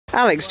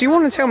Alex, do you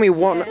want to tell me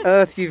what on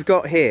earth you've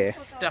got here?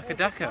 Daka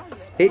Daka.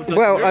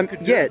 Well,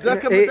 yeah,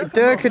 Durka.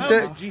 Daka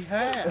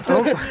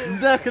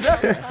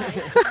Daka.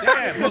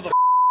 Yeah, mother.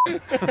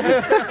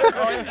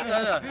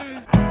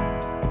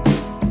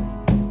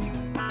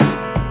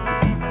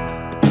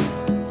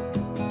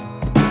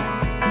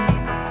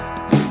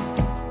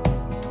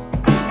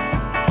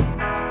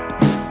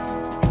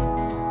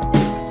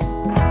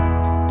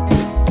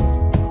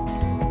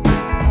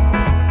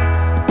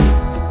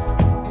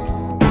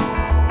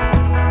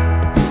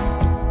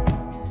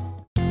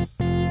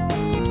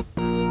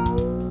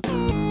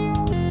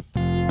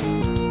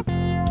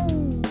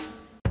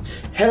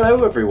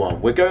 Hello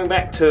everyone, we're going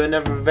back to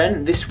another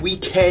event this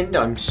weekend.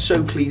 I'm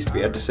so pleased to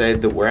be able to say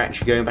that we're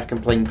actually going back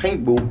and playing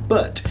paintball,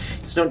 but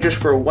it's not just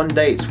for a one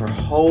day, it's for a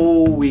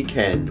whole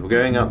weekend. We're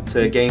going up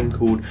to a game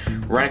called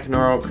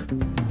Ragnarok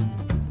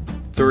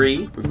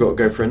 3. We've got to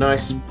go for a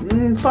nice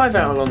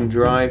 5-hour long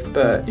drive,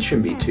 but it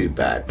shouldn't be too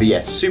bad. But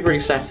yes, super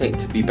ecstatic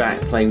to be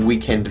back playing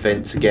weekend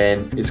events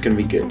again. It's going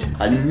to be good.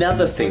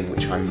 Another thing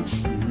which I'm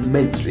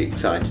immensely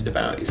excited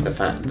about is the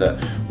fact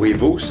that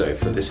we've also,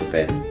 for this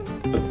event,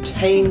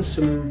 obtain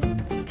some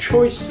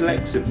choice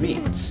selects of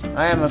meats.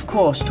 I am of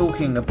course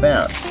talking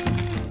about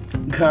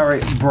curry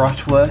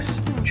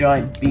bratwurst,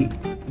 giant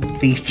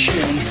beef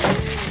chili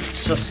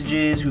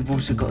sausages. We've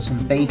also got some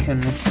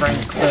bacon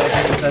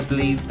frankfurters, I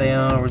believe they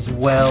are as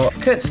well.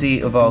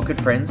 Courtesy of our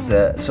good friends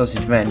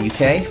Sausage Man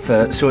UK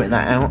for sorting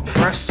that out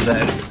for us, so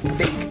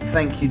big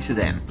thank you to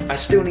them. I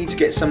still need to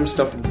get some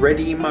stuff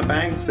ready in my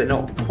bags. They're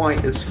not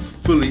quite as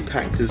fully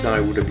packed as I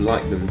would have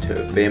liked them to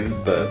have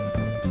been, but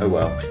oh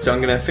well. So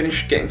I'm going to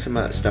finish getting some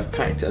of that stuff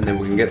packed and then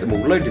we can get them all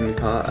loaded in the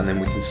car and then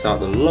we can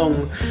start the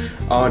long,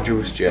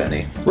 arduous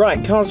journey.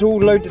 Right, car's all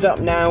loaded up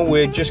now.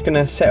 We're just going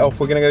to set off.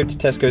 We're going to go to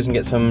Tesco's and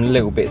get some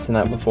little bits and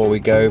that before we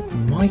go.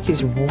 Mike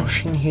is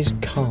washing his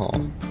car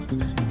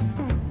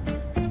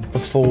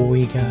before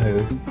we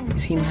go.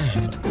 Is he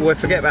mad? Well,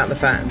 forget about the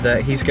fact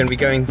that he's going to be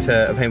going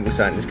to a paintball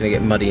site and it's going to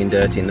get muddy and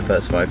dirty in the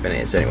first 5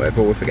 minutes anyway,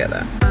 but we'll forget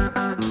that.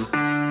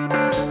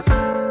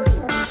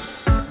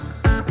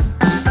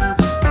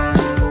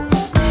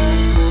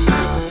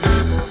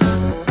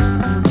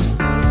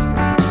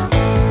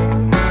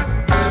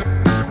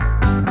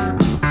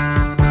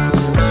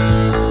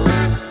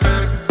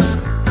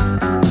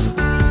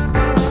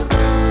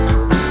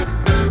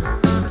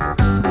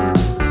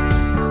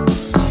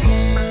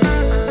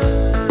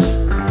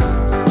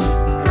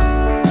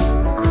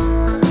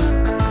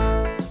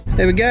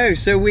 There we go,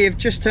 so we have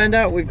just turned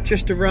out, we've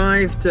just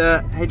arrived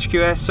at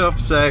HQS off,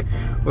 so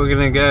we're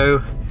gonna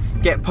go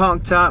get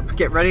parked up,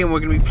 get ready, and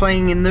we're gonna be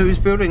playing in those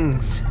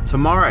buildings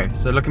tomorrow.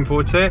 So looking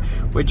forward to it.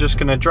 We're just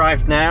gonna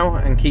drive now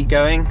and keep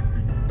going,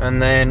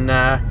 and then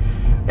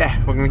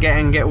yeah, we're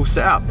gonna get all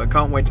set up, but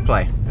can't wait to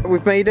play.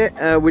 We've made it,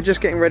 we're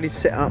just getting ready to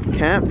set up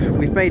camp.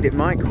 We've made it,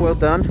 Mike, well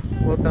done.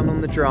 Well done on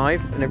the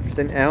drive and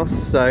everything else,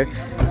 so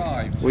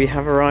we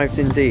have arrived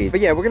indeed. But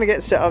yeah, we're gonna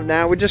get set up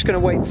now. We're just gonna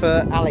wait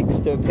for Alex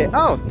to appear.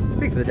 Oh,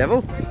 speak of the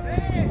devil.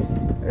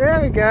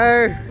 There we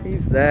go,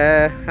 he's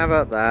there. How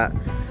about that?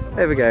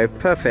 There we go,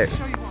 perfect.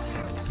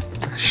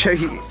 Show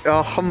you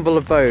our humble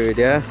abode,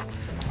 yeah?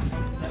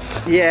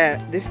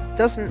 Yeah, this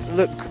doesn't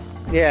look,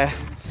 yeah.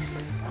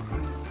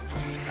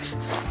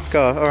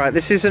 God, alright,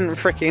 this isn't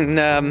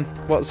freaking,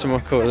 what's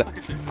someone call it?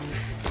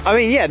 I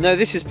mean, yeah, no,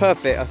 this is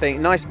perfect, I think.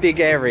 Nice big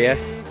area.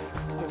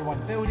 One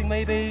building,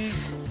 maybe.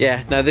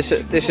 Yeah, no, this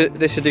would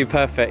do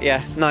perfect.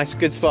 Yeah, nice,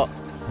 good spot.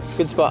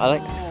 Good spot,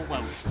 Alex. Oh,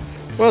 well.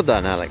 Well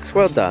done, Alex.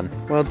 Well done.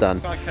 Well done.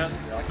 I can't.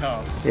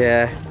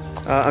 Yeah,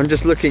 I'm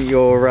just looking at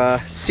your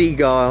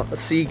seagull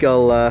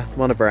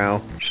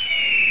monobrow.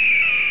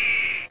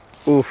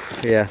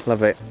 Oof, yeah,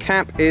 love it.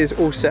 Camp is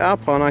all set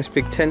up. Our nice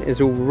big tent is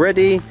all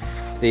ready.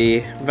 The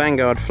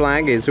Vanguard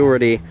flag is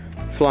already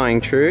flying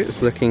true.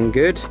 It's looking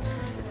good.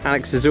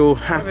 Alex is all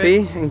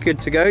happy and good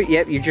to go.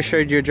 Yep, you just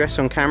showed your address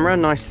on camera.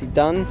 Nicely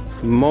done,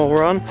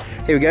 moron.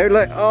 Here we go,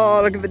 look,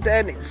 oh, look at the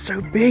den, it's so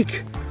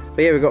big.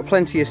 But yeah, we've got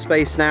plenty of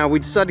space now. We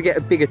decided to get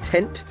a bigger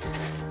tent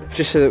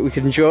just so that we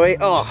could enjoy.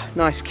 Oh,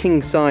 nice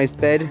king size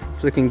bed.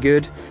 It's looking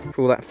good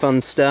for all that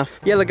fun stuff.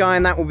 Yellow guy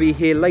and that will be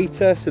here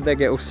later, so they'll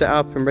get all set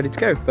up and ready to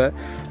go. But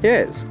yeah,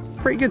 it's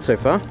pretty good so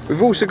far.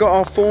 We've also got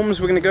our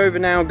forms. We're going to go over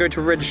now, go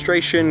to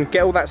registration,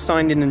 get all that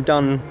signed in and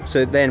done,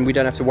 so then we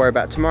don't have to worry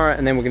about it tomorrow,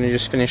 and then we're going to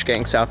just finish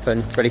getting set up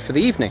and ready for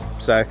the evening.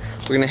 So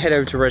we're going to head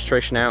over to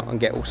registration now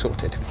and get all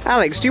sorted.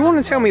 Alex, do you want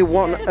to tell me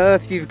what on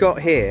earth you've got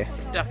here?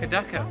 Daka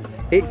Daka.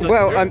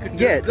 Well,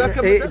 yeah,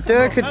 Durka.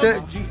 Daka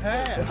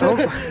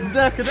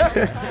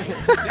Daka.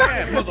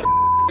 Yeah, mother.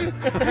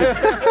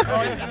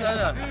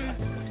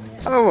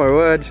 Oh my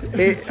word!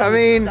 I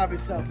mean,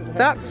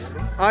 that's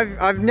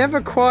I've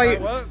never quite.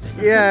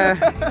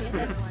 Yeah.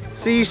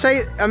 So you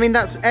say, I mean,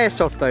 that's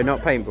airsoft though,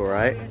 not paintball,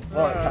 right?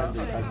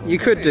 You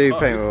could do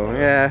paintball,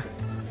 yeah.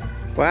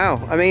 Wow.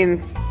 I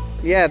mean,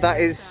 yeah, that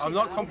is. I'm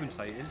not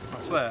compensating,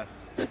 I swear.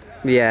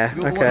 Yeah.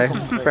 Okay.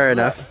 Fair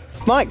enough.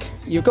 Mike,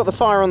 you've got the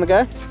fire on the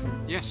go.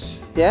 Yes.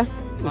 Yeah.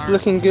 It's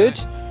looking good.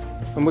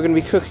 and we're going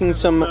to be cooking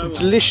some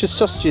delicious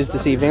sausages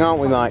this evening, aren't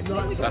we, Mike?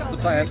 That's the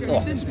plan.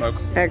 Oh, smoke.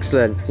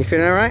 Excellent. You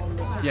feeling all right?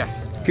 Yeah.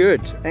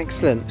 Good.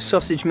 Excellent.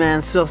 Sausage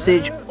man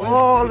sausage.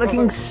 Oh,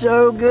 looking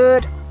so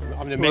good.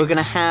 We're going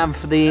to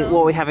have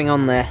what are we having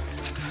on there?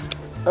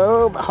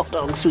 Oh, the hot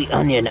dog sweet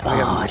onion.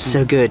 Oh, it's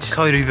so good.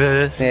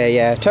 Curryverse.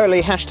 Yeah.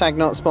 Totally hashtag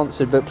not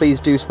sponsored, but please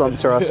do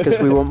sponsor us because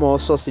we want more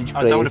sausage, please.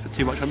 I don't want to put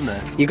too much on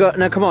there. You got,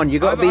 no, come on, you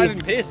got to be... I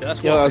haven't pierced it,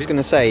 that's Yeah, I was going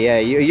to say, yeah,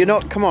 you're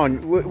not, come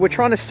on, we're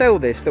trying to sell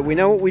this, that we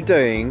know what we're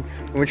doing,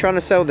 and we're trying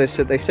to sell this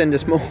that they send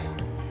us more.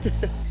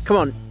 Come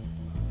on,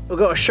 we've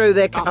got to show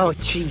their... Oh,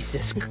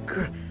 Jesus.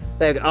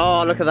 There we go.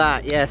 Oh, look at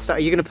that, yeah, so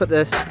you're going to put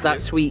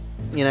that sweet,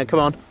 you know, come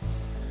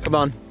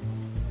on.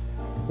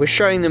 We're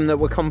showing them that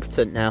we're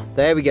competent now.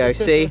 There we go,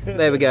 see?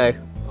 There we go.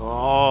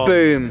 Oh.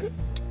 Boom.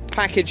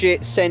 Package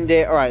it, send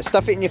it. All right,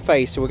 stuff it in your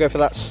face. So we'll go for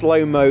that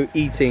slow-mo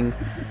eating.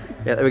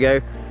 Yeah, there we go.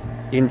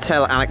 You can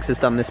tell Alex has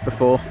done this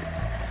before.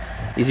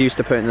 He's used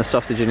to putting the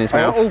sausage in his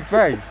mouth. All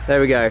bread. There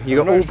we go. You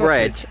got all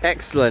bread.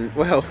 Excellent.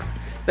 Well,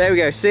 there we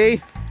go.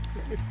 See?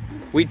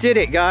 We did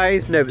it,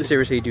 guys. No, but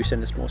seriously, do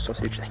send us more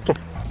sausage. Thank you.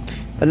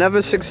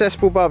 Another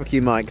successful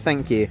barbecue, Mike.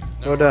 Thank you.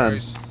 Well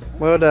done.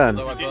 Well done.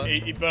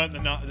 He burnt the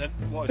nut,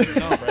 what was it,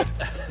 nut bread?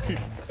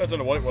 I don't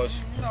know what it was.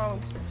 No.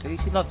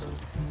 She loves it.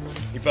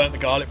 He burnt the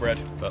garlic bread.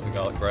 Burnt the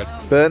garlic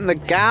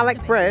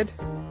bread?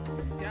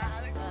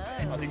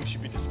 I think you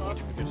should be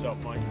disappointed with yourself,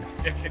 Mike.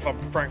 If I'm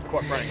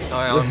quite frank.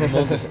 I'm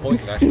more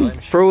disappointed actually.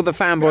 For all the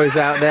fanboys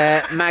out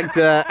there,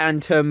 Magda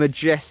and her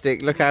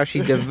majestic, look how she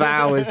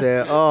devours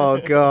it.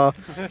 Oh god.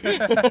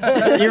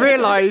 You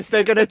realise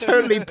they're going to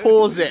totally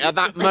pause it at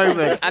that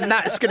moment and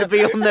that's going to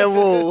be on their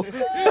wall.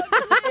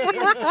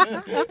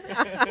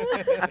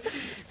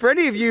 For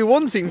any of you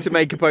wanting to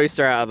make a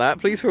poster out of that,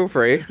 please feel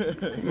free.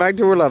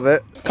 Magda will love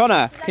it.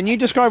 Connor, can you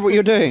describe what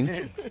you're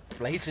doing?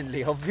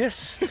 Blatantly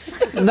obvious.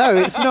 No,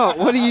 it's not.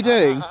 What are you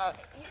doing?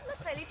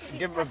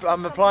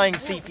 I'm applying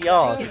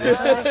CPR to this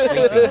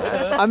sleeping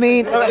lad. I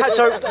mean...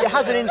 So it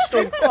has an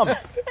installed pump.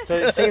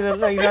 So see, it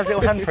has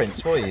little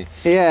handprints for you.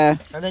 Yeah.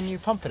 And then you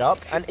pump it up,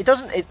 and it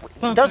doesn't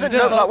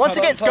look like... Once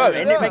it gets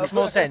going, it makes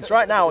more sense.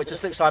 Right now, it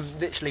just looks like I'm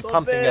literally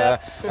pumping a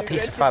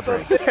piece of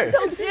fabric. So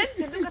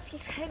gentle, look at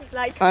his hands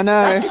like... I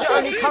know. That's 'cause you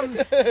only come...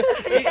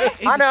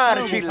 I know how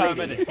to treat a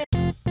lady.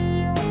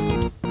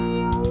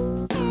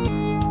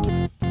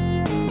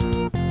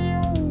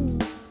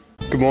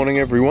 Good morning,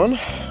 everyone.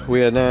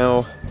 We are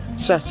now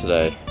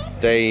Saturday,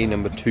 day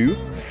number 2.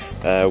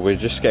 We're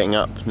just getting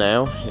up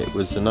now. It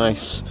was a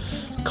nice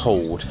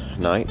cold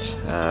night.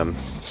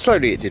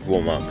 Slowly it did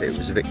warm up. It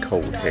was a bit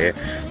cold here.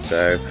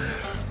 So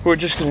we're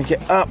just going to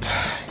get up,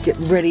 get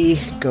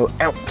ready, go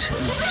out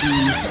and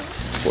see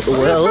what the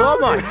world... Oh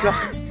my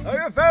god!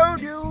 I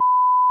found you!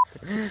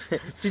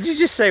 Did you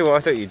just say what I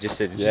thought you just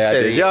said?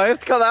 Yeah, I have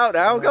to cut that out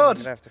now, God!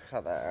 I'm going to have to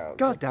cut that out.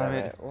 God damn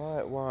it.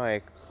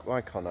 Why,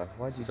 Connor?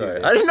 Why did you do Sorry,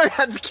 this? I didn't know you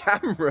had the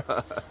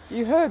camera.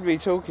 You heard me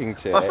talking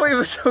to it. I thought you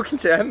were talking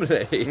to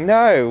Emily.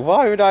 No,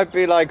 why would I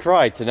be like,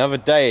 right, another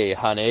day,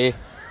 honey?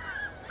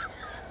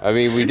 I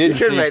mean, we didn't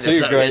couldn't see make this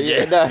too up, great.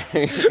 did you? No,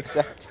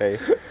 exactly.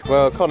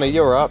 Well, Connor,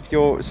 you're up.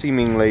 You're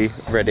seemingly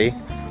ready.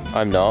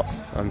 I'm not.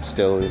 I'm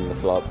still in the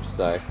flop,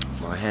 so.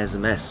 My hair's a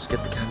mess.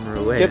 Get the camera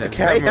away. Get the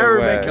camera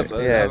away.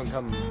 Makeup,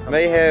 yes.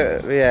 May hair,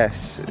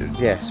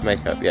 yes,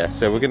 makeup, yes.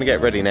 So we're going to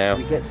get ready now.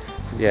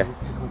 Yeah.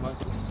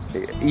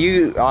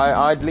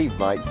 I'd leave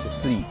Mike to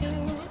sleep.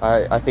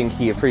 I think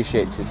he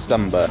appreciates his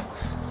slumber.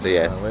 So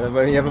yes.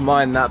 When you have a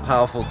mind that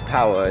powerful to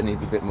power, it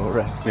needs a bit more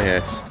rest.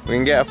 Yes. We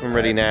can get up and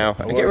ready now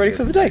and get ready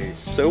for the day.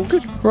 So all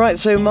good. Right,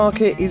 so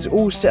market is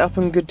all set up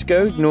and good to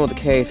go. Ignore the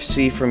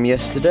KFC from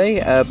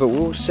yesterday, but we're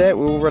all set.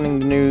 We're all running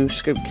the new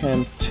Scope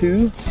Cam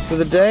 2 for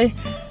the day.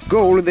 Got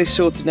all of this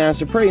sorted now,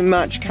 so pretty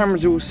much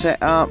cameras all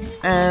set up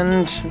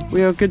and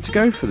we are good to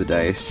go for the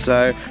day.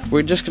 So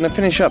we're just going to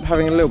finish up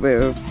having a little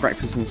bit of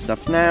breakfast and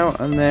stuff now,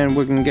 and then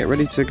we're going to get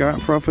ready to go out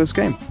for our first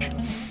game.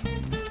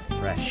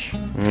 Fresh.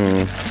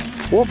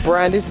 What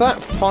brand is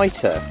that?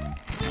 Fighter?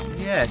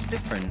 Yeah, it's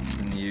different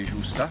than the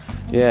usual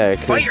stuff. Yeah,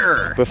 'cause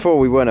Fighter! before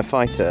we weren't a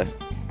fighter.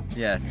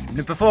 Yeah,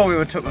 before we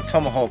were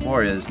Tomahawk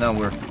Warriors, now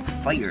we're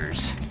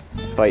fighters.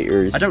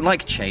 Fighters. I don't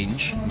like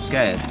change, I'm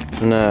scared.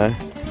 No.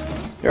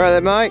 You alright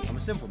there, Mike? I'm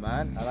a simple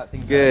man, I like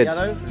things Good.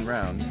 yellow and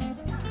round.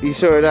 You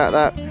sorted out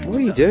that. What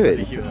are you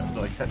doing?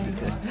 Not accepted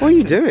it. What are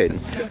you doing?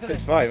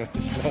 It's fine,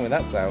 what's wrong with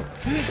that sound?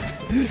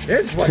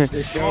 Let's watch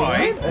this show.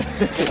 My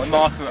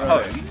marker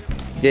at home.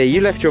 Yeah,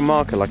 you left your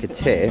marker like a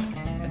tip.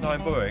 Is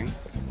I'm boring.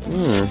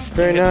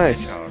 Very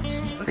nice.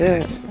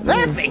 Yeah.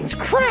 That thing's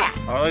crap!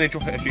 I'll only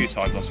drop it a few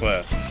times, I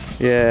swear.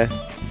 Yeah.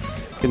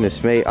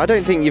 Goodness me. I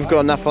don't think you've got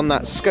enough on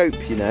that scope,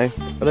 you know.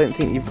 I don't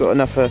think you've got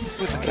enough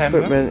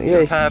equipment. You got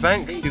a Yeah. power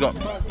bank, you got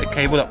a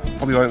cable that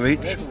probably won't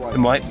reach. It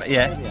might, but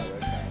yeah.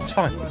 It's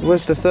fine.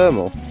 Where's the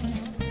thermal?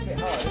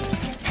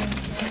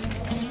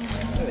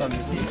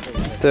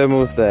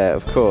 Thermal's there,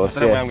 of course. I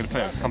don't know where I'm Yes.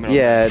 going to put it. Coming on.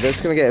 Yeah,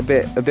 that's gonna get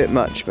a bit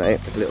much,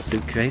 mate. A little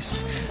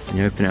suitcase, and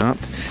you open it up,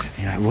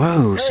 and you're like,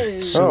 whoa,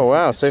 Oh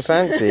wow, so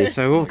fancy.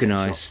 so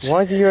organised.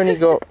 Why have you only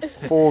got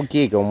 4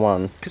 gig on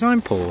one? Because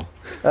I'm poor.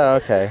 Oh,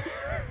 okay.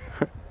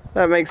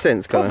 That makes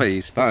sense, Connor.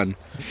 Poverty's fun.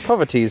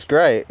 Poverty's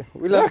great.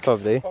 We love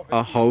poverty.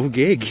 A whole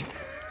gig.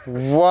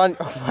 One.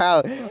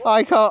 Wow.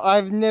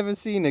 I've never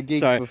seen a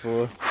gig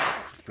before.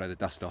 Let's blow the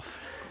dust off.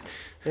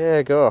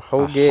 Yeah, go a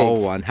whole gig. A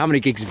whole one. How many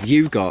gigs have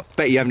you got?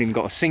 Bet you haven't even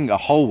got a single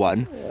whole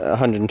one.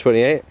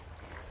 128.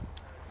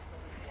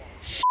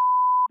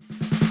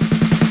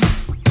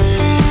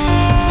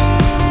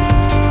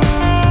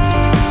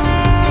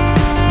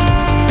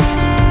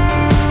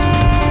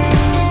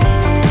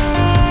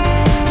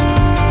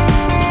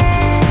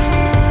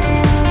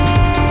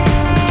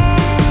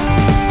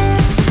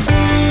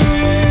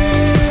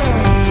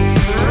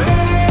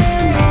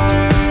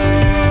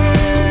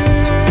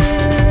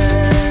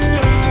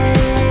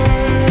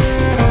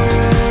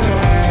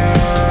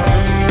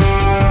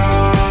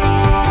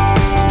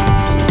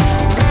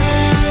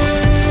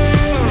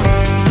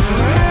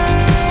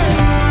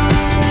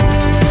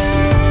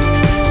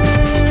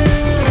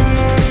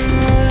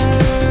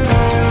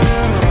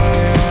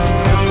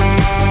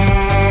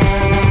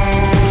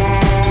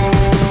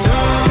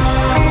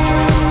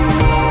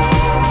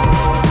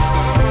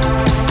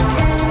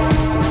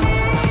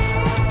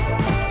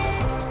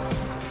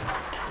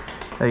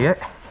 There you go.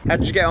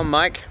 How'd you get on,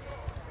 Mike?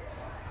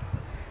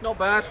 Not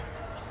bad.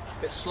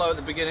 Bit slow at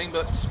the beginning,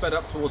 but sped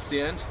up towards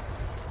the end.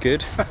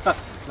 Good.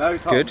 No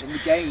time Good. in the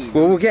game.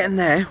 Well, we're getting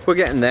there. We're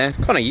getting there.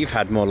 Connor, you've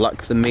had more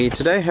luck than me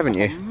today, haven't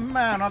you?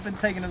 Man, I've been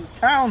taking them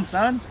to town,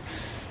 son.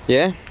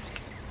 Yeah?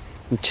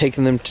 I'm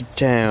taking them to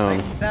town.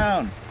 Take them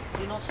down.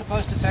 You're not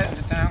supposed to take them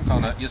to town,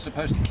 Connor. You're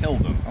supposed to kill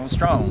them. I was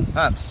strong.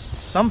 Perhaps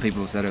some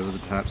people said it was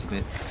perhaps a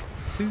bit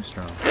too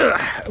strong.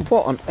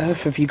 What on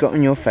earth have you got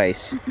on your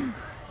face?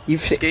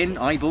 You've Skin,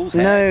 eyeballs,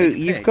 No, hair.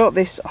 you've got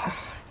this.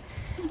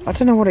 I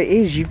don't know what it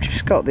is. You've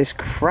just got this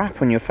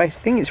crap on your face.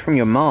 I think it's from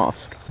your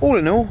mask. All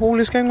in all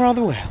is going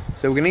rather well.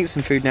 So we're going to eat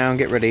some food now and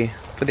get ready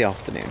for the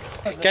afternoon.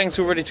 Gang's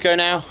all ready to go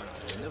now.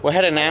 We're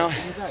heading now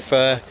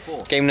for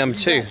game number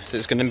 2. So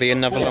it's going to be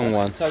another long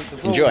one.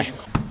 Enjoy.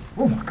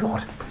 Oh my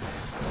god.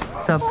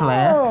 Sub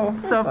player.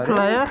 Sub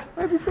player.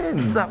 Where have you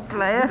been? Sub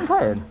player.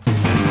 Playing.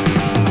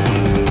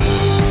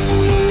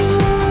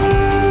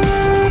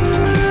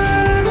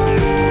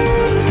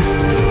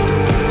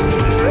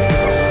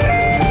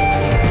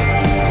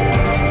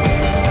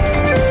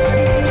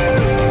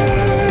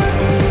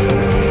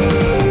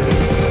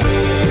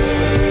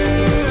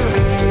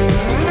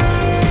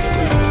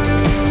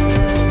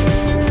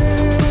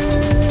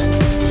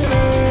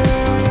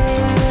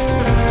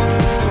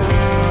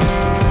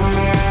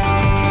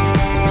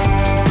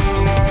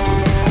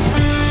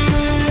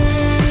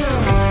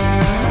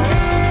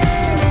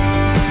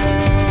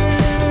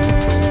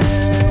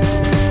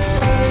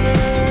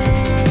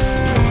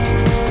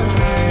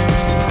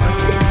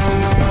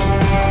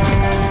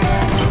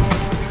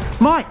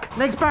 Mike,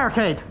 next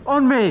barricade,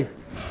 on me.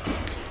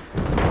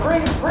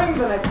 Bring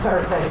the next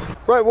barricade.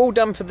 Right, we're all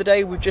done for the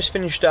day. We've just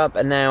finished up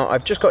and now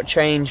I've just got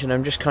changed and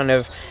I'm just kind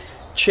of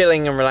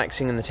chilling and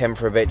relaxing in the tent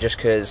for a bit just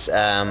because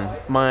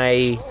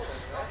my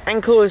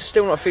ankle is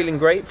still not feeling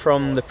great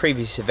from the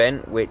previous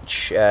event,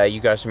 which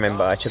you guys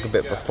remember I took a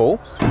bit of a fall.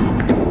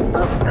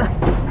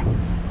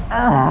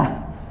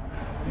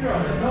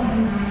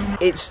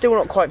 It's still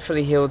not quite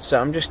fully healed,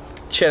 so I'm just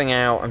chilling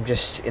out. I'm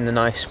just in the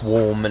nice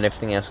warm and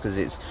everything else because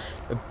it's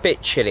a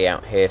bit chilly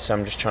out here, so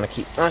I'm just trying to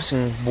keep nice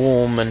and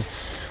warm and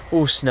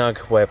all snug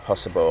where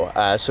possible.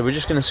 So we're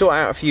just going to sort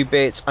out a few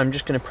bits. I'm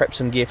just going to prep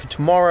some gear for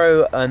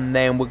tomorrow and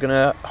then we're going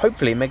to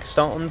hopefully make a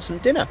start on some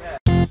dinner.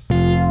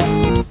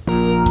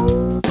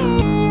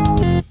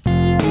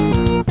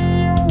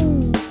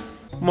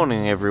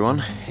 Morning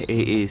everyone, it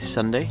is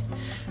Sunday.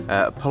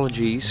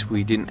 Apologies,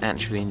 we didn't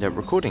actually end up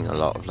recording a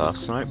lot of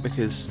last night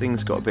because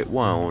things got a bit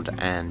wild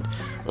and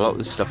a lot of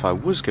the stuff I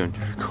was going to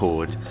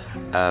record,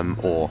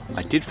 or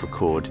I did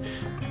record,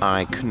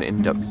 I couldn't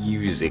end up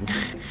using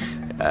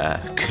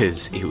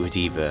because it would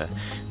either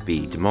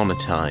be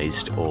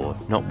demonetized or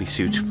not be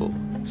suitable.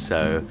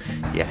 So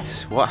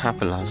yes, what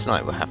happened last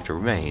night will have to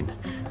remain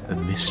a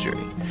mystery.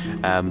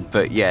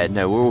 But yeah,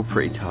 no, we're all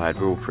pretty tired,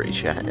 we're all pretty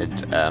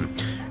shattered.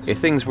 If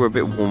things were a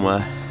bit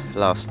warmer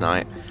last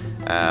night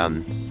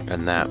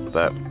and that,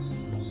 but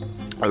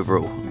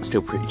overall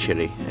still pretty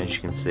chilly as you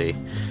can see.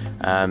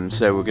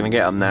 So we're going to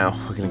get up now,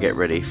 we're going to get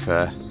ready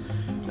for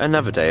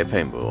another day of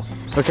paintball.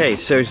 Okay,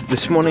 so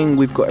this morning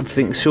we've got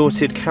everything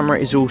sorted, camera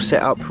is all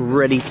set up,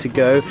 ready to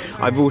go.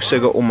 I've also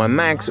got all my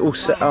mags all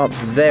set up,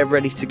 they're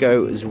ready to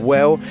go as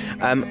well.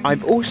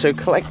 I've also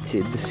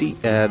collected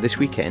this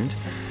weekend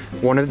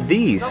one of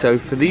these. So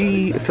for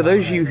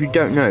those of you who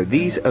don't know,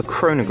 these are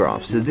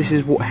chronographs. So this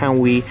is how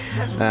we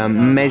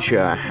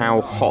measure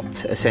how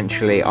hot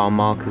essentially our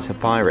markers are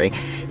firing.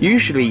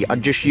 Usually I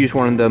just use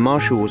one of the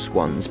Marshall's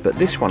ones, but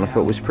this one I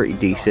thought was pretty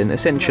decent.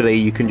 Essentially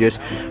you can just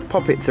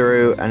pop it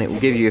through and it will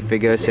give you a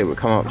figure, so it will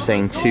come up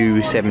saying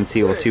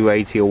 270 or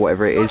 280 or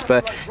whatever it is.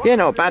 But yeah,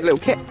 not a bad little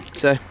kit.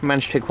 So I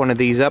managed to pick one of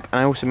these up,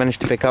 and I also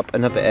managed to pick up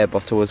another air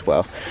bottle as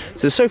well.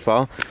 So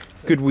far,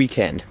 good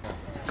weekend.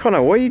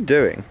 Connor, what are you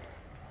doing?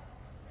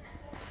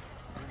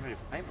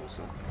 Paintball,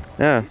 son.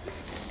 Yeah,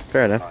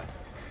 fair enough.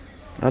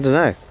 I don't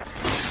know.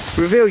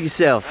 Reveal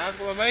yourself. I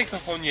haven't got my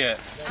makeup on yet.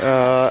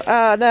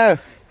 No.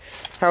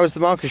 How was the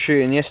marker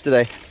shooting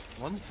yesterday?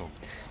 Wonderful.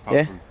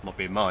 Yeah? From not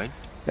being mine.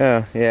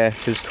 Oh, yeah,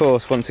 because of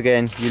course, once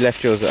again, you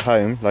left yours at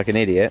home like an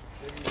idiot.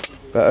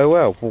 But oh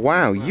well.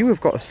 Wow, you have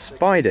got a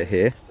spider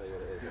here.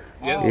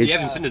 Yeah, you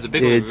haven't seen there's a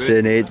big one. It's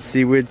an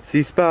itsy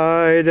witsy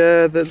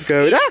spider that's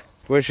going. Ah!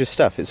 Where's your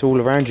stuff? It's all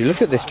around you.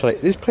 Look at this place.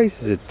 This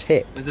place is a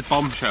tip. There's a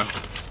bombshell.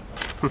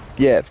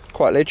 Yeah,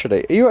 quite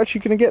literally. Are you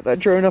actually going to get that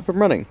drone up and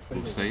running?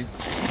 We'll see.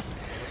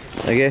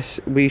 I guess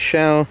we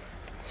shall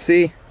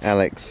see,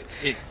 Alex.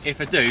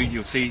 If I do,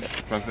 you'll see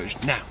drone footage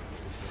now.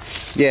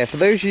 Yeah, for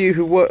those of you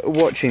who were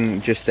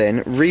watching just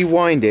then,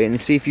 rewind it and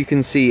see if you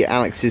can see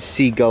Alex's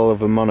seagull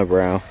of a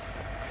monobrow.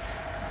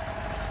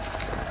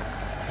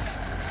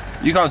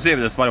 You can't see it,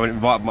 but the spider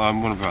went right up my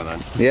monobrow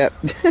then. Yep.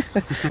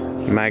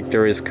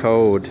 Magda is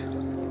cold.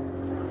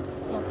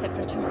 No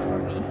temperatures for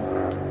me.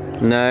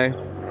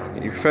 No?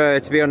 You prefer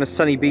to be on a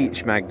sunny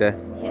beach, Magda?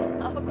 Yeah,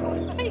 oh, cool.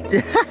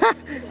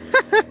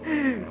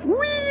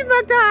 Wee,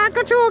 Magda, I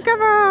got your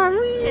camera!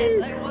 Wee!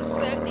 Yes, I want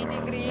 30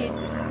 degrees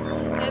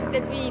at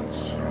the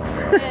beach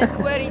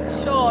and wearing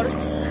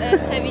shorts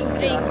and having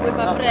drink with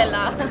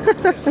umbrella.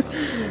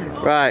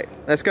 Right,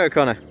 let's go,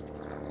 Connor.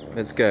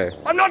 Let's go.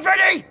 I'm not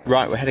ready!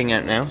 Right, we're heading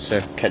out now, so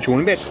catch you all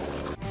in a bit.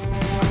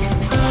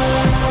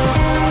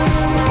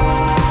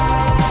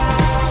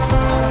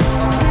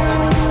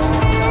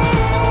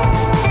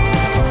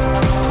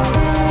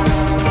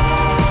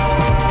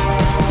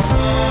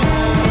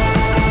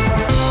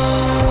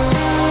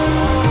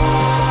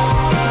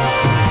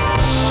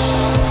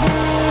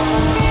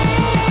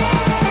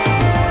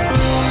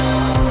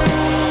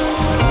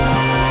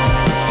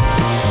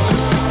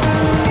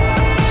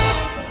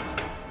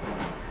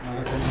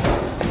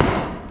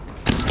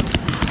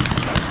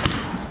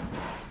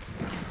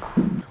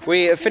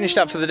 We have finished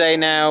up for the day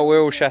now.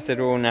 We're all shattered,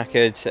 we're all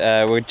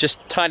knackered. We're just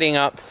tidying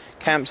up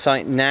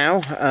campsite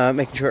now,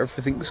 making sure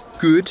everything's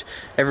good.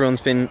 Everyone's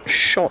been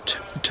shot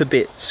to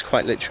bits,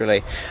 quite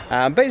literally.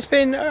 But it's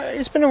been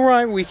a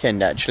right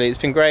weekend actually. It's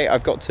been great.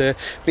 I've got to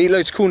meet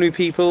loads of cool new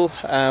people,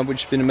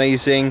 which has been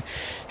amazing.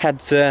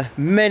 Had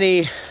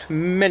many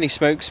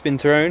smokes been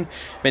thrown,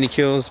 many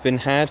kills been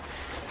had,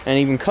 and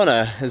even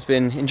Connor has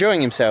been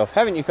enjoying himself,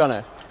 haven't you,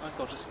 Connor? I've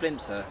got a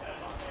splinter.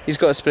 He's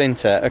got a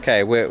splinter.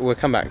 Okay, we'll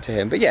come back to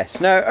him. But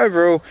yes, no,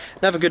 overall,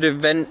 another good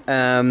event.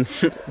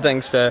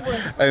 Thanks to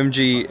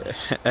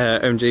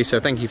OMG, so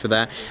thank you for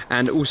that.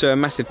 And also a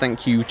massive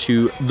thank you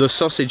to the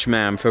Sausage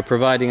Man for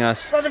providing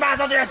us...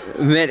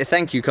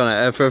 Thank you,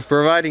 Connor, for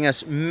providing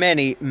us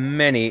many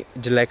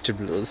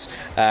delectables.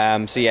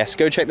 So yes,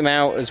 go check them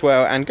out as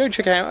well. And go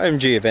check out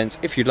OMG Events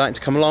if you'd like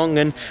to come along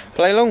and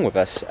play along with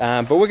us.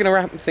 But we're going to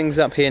wrap things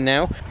up here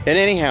now. And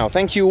anyhow,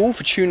 thank you all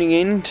for tuning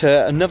in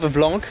to another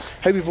vlog.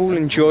 Hope you've all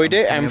enjoyed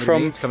it, and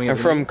from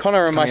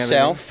Connor and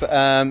myself,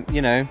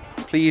 you know,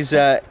 please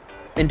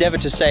endeavour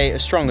to stay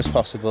as strong as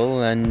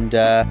possible. And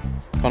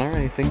Connor,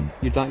 anything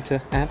you'd like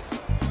to add?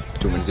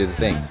 Do you want me to do the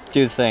thing?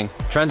 Do the thing.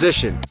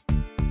 Transition.